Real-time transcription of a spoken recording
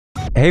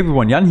Hey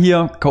everyone, Jan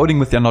here,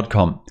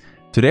 codingwithjan.com.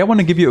 Today I want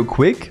to give you a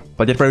quick,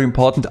 but yet very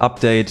important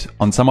update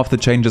on some of the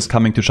changes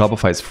coming to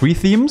Shopify's free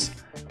themes.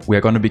 We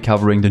are going to be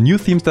covering the new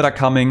themes that are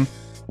coming,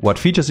 what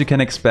features you can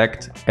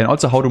expect, and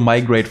also how to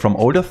migrate from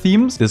older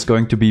themes. This is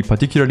going to be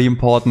particularly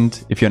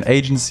important if you're an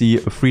agency,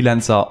 a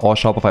freelancer, or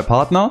Shopify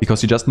partner,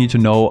 because you just need to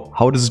know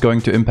how this is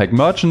going to impact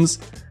merchants.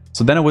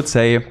 So then I would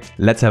say,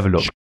 let's have a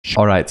look.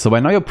 Alright, so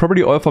by now you're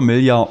probably all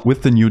familiar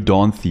with the new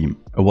Dawn theme.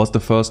 It was the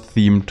first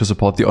theme to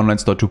support the Online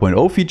Store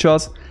 2.0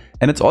 features,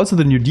 and it's also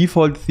the new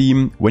default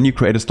theme when you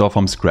create a store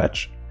from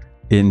scratch.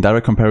 In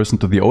direct comparison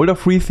to the older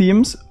free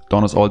themes,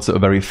 Dawn is also a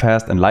very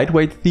fast and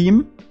lightweight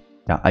theme.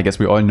 Yeah, I guess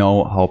we all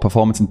know how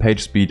performance and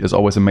page speed is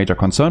always a major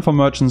concern for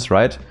merchants,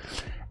 right?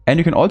 And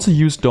you can also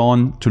use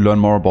Dawn to learn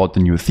more about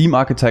the new theme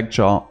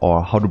architecture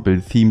or how to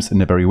build themes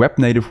in a very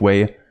web-native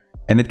way.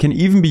 And it can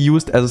even be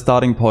used as a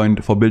starting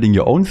point for building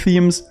your own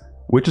themes,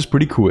 which is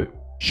pretty cool.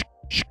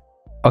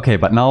 Okay,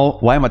 but now,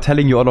 why am I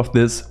telling you all of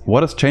this?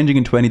 What is changing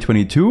in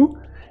 2022?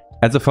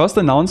 As a first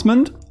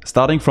announcement,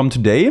 starting from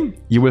today,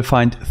 you will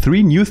find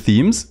 3 new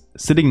themes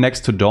sitting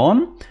next to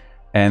Dawn.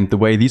 And the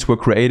way these were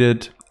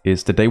created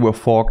is that they were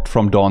forked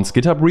from Dawn's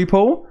GitHub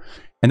repo.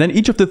 And then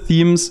each of the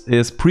themes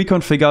is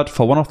pre-configured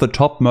for one of the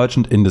top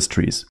merchant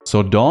industries.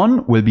 So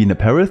Dawn will be an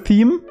apparel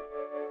theme.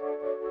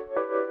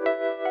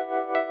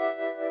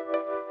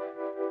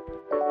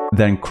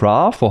 Then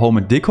Cra for home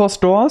and decor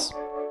stores.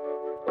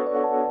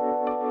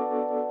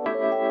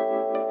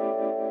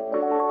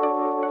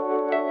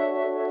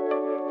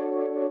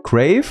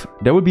 Crave,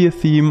 there will be a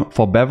theme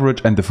for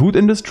beverage and the food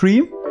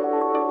industry.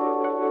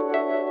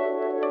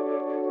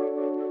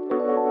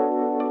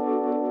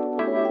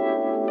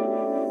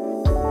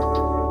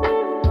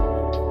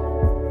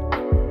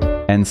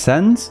 And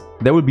Sense,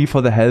 there will be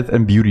for the health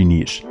and beauty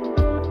niche.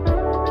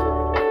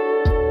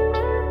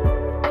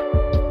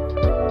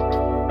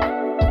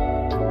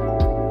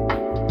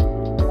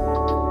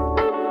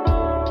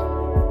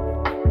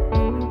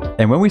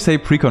 And when we say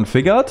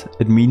pre-configured,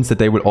 it means that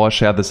they will all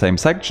share the same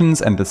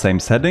sections and the same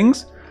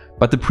settings,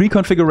 but the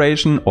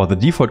pre-configuration or the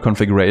default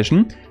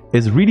configuration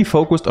is really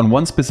focused on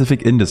one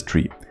specific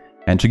industry.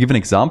 And to give an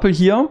example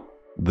here,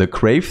 the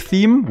Crave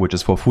theme, which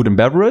is for food and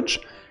beverage,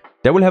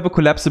 they will have a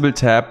collapsible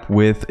tab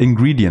with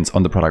ingredients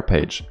on the product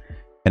page.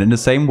 And in the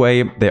same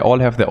way, they all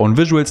have their own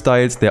visual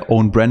styles, their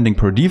own branding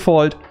per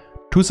default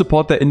to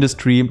support their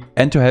industry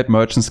and to help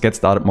merchants get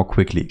started more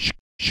quickly.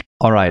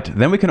 Alright,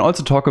 then we can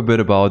also talk a bit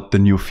about the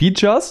new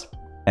features.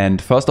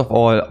 And first of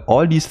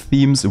all these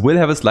themes will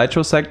have a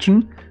slideshow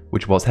section,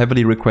 which was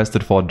heavily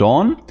requested for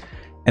Dawn.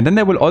 And then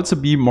there will also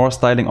be more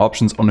styling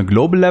options on a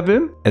global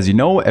level. As you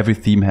know, every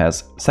theme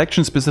has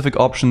section-specific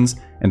options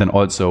and then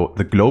also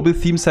the global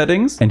theme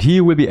settings. And here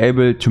you will be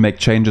able to make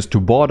changes to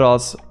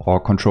borders or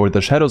control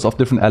the shadows of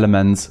different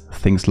elements,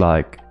 things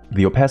like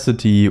the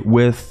opacity,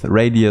 width,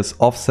 radius,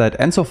 offset,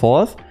 and so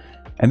forth.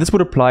 And this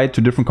would apply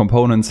to different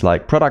components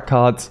like product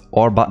cards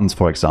or buttons,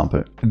 for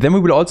example. Then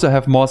we will also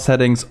have more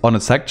settings on a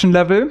section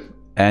level.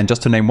 And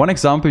just to name one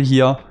example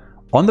here,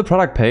 on the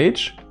product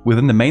page,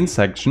 within the main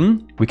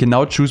section, we can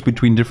now choose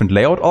between different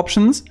layout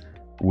options,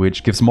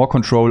 which gives more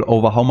control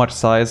over how much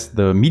size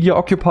the media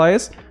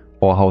occupies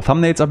or how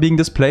thumbnails are being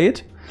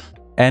displayed.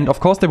 And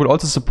of course, they will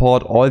also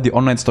support all the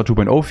Online Store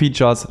 2.0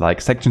 features like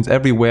sections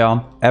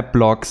everywhere, app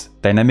blocks,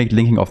 dynamic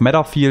linking of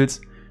meta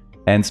fields.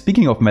 And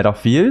speaking of meta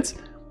fields,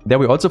 there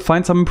we also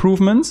find some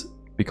improvements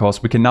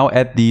because we can now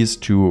add these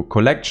to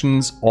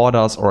collections,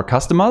 orders, or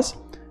customers.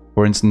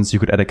 For instance, you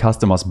could add a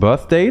customer's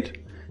birth date.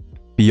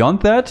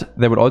 Beyond that,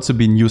 there will also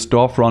be new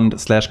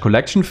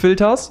storefront/collection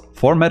filters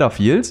for meta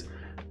fields.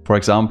 For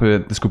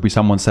example, this could be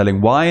someone selling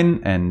wine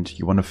and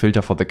you want to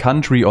filter for the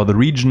country or the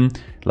region,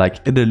 like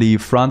Italy,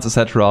 France,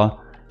 etc.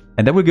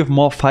 And that will give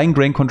more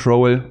fine-grained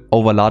control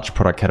over large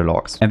product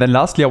catalogs. And then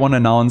lastly, I want to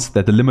announce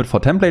that the limit for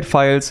template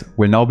files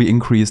will now be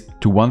increased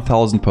to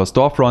 1000 per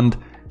storefront,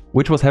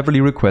 which was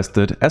heavily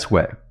requested as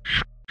well.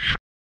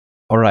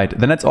 Alright,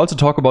 then let's also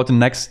talk about the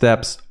next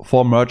steps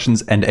for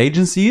merchants and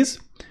agencies.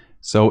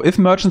 So if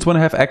merchants want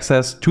to have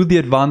access to the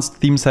advanced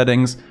theme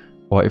settings,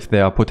 or if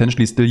they are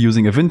potentially still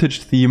using a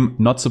vintage theme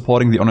not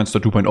supporting the Online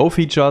Store 2.0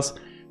 features,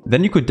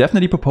 then you could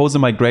definitely propose a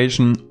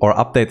migration or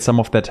update some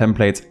of their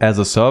templates as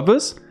a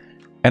service.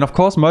 And of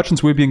course,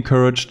 merchants will be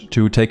encouraged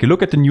to take a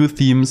look at the new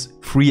themes,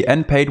 free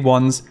and paid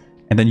ones,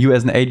 and then you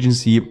as an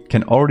agency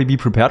can already be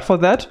prepared for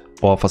that,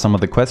 or for some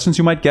of the questions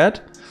you might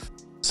get.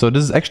 So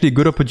this is actually a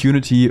good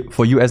opportunity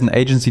for you as an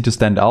agency to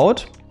stand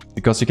out,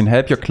 because you can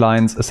help your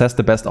clients assess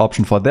the best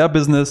option for their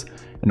business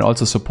and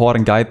also support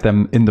and guide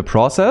them in the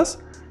process.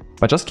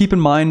 But just keep in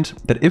mind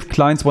that if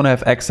clients want to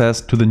have access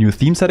to the new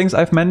theme settings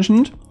I've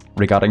mentioned,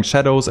 regarding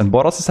shadows and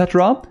borders,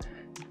 etc.,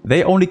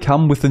 they only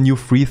come with the new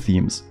free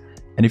themes.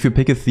 And if you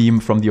pick a theme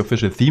from the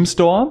official theme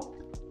store,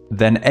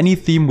 then any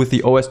theme with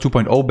the OS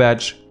 2.0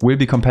 badge will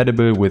be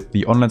compatible with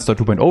the Online Store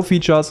 2.0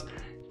 features,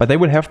 but they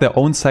will have their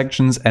own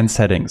sections and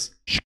settings.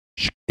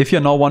 If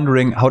you're now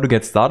wondering how to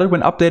get started when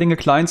updating a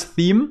client's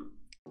theme,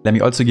 let me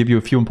also give you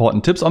a few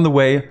important tips on the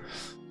way.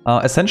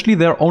 Essentially,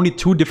 there are only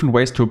 2 different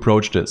ways to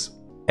approach this.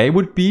 A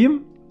would be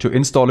to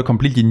install a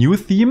completely new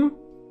theme,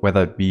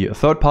 whether it be a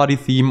third-party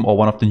theme or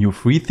one of the new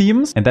free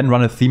themes, and then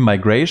run a theme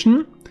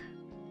migration.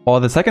 Or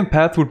the second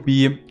path would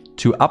be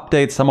to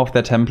update some of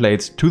their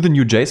templates to the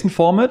new JSON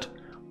format,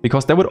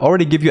 because that would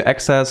already give you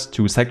access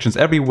to sections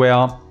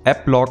everywhere,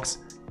 app blocks,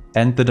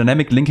 and the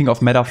dynamic linking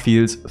of meta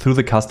fields through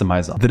the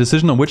customizer. The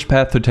decision on which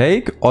path to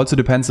take also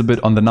depends a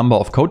bit on the number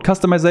of code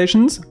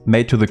customizations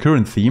made to the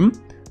current theme,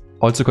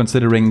 also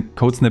considering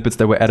code snippets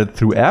that were added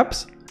through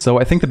apps. So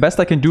I think the best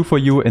I can do for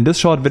you in this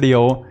short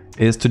video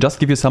is to just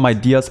give you some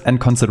ideas and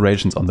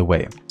considerations on the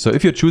way. So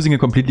if you're choosing a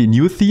completely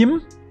new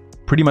theme,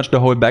 pretty much the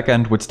whole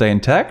backend would stay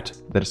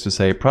intact. That is to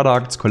say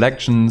products,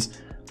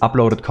 collections,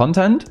 uploaded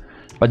content,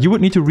 but you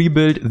would need to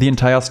rebuild the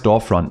entire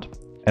storefront.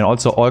 And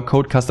also all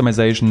code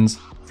customizations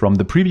from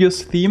the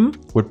previous theme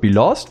would be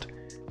lost.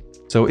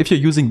 So if you're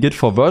using Git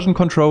for version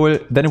control,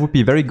 then it would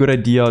be a very good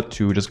idea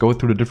to just go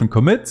through the different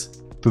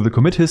commits, through the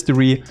commit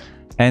history,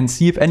 and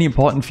see if any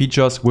important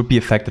features would be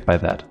affected by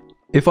that.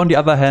 If on the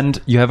other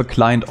hand, you have a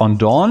client on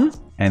Dawn,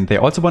 and they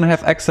also want to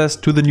have access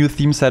to the new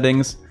theme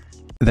settings,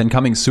 then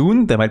coming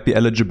soon, they might be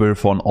eligible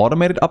for an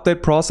automated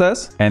update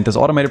process. And this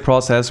automated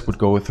process would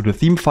go through the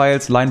theme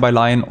files line by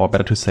line, or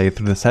better to say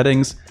through the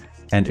settings.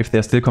 And if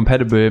they're still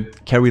compatible,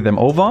 carry them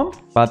over.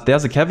 But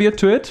there's a caveat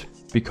to it,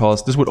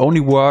 because this would only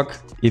work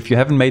if you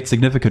haven't made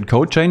significant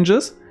code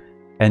changes.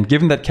 And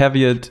given that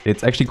caveat,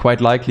 it's actually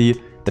quite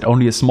likely that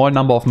only a small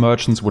number of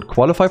merchants would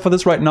qualify for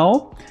this right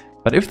now.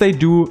 But if they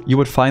do, you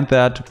would find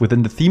that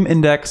within the theme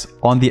index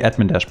on the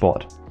admin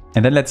dashboard.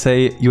 And then let's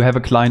say you have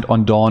a client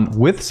on Dawn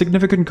with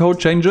significant code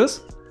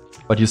changes,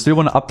 but you still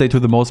want to update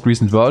to the most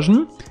recent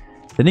version.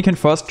 Then you can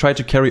first try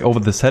to carry over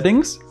the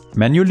settings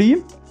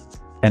manually.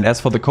 And as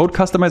for the code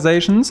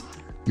customizations,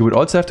 you would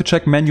also have to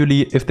check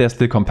manually if they're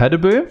still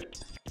compatible.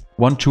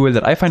 One tool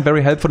that I find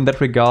very helpful in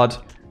that regard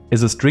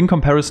is a string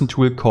comparison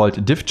tool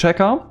called diff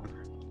checker.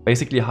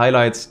 Basically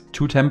highlights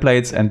two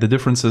templates and the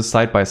differences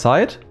side by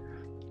side.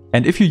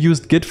 And if you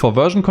used Git for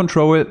version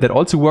control, that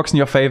also works in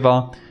your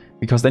favor,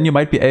 because then you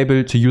might be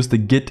able to use the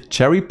git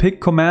cherry pick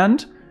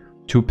command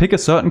to pick a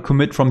certain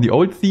commit from the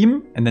old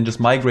theme and then just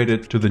migrate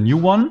it to the new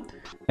one.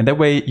 And that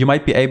way you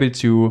might be able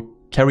to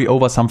carry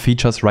over some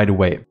features right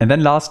away. And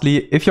then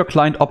lastly, if your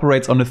client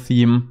operates on a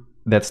theme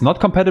that's not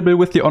compatible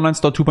with the Online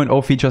Store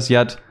 2.0 features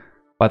yet,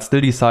 but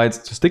still decides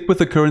to stick with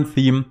the current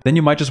theme, then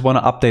you might just want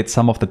to update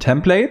some of the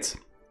templates.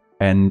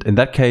 And in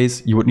that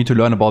case, you would need to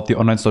learn about the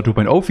Online Store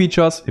 2.0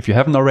 features if you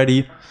haven't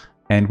already.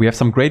 And we have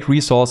some great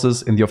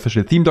resources in the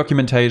official theme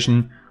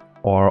documentation,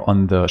 or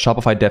on the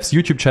Shopify Devs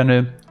YouTube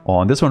channel, or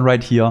on this one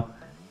right here.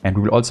 And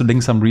we will also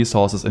link some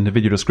resources in the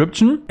video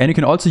description. And you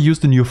can also use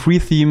the new free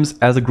themes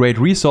as a great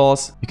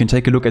resource. You can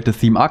take a look at the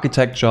theme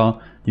architecture.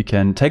 You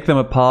can take them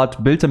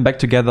apart, build them back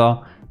together,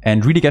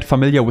 and really get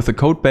familiar with the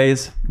code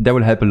base. That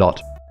will help a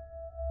lot.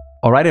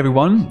 Alright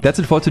everyone, that's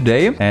it for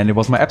today, and it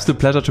was my absolute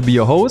pleasure to be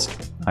your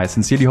host. I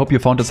sincerely hope you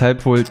found this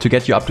helpful to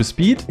get you up to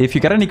speed. If you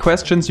got any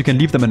questions, you can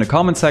leave them in the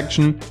comment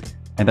section.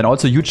 And then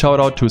also huge shout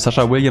out to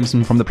Sasha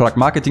Williamson from the product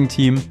marketing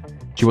team.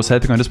 She was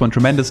helping on this one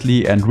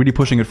tremendously and really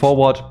pushing it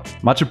forward.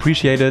 Much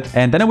appreciated.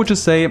 And then I would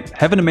just say,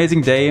 have an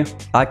amazing day.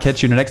 I'll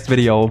catch you in the next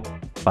video.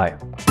 Bye.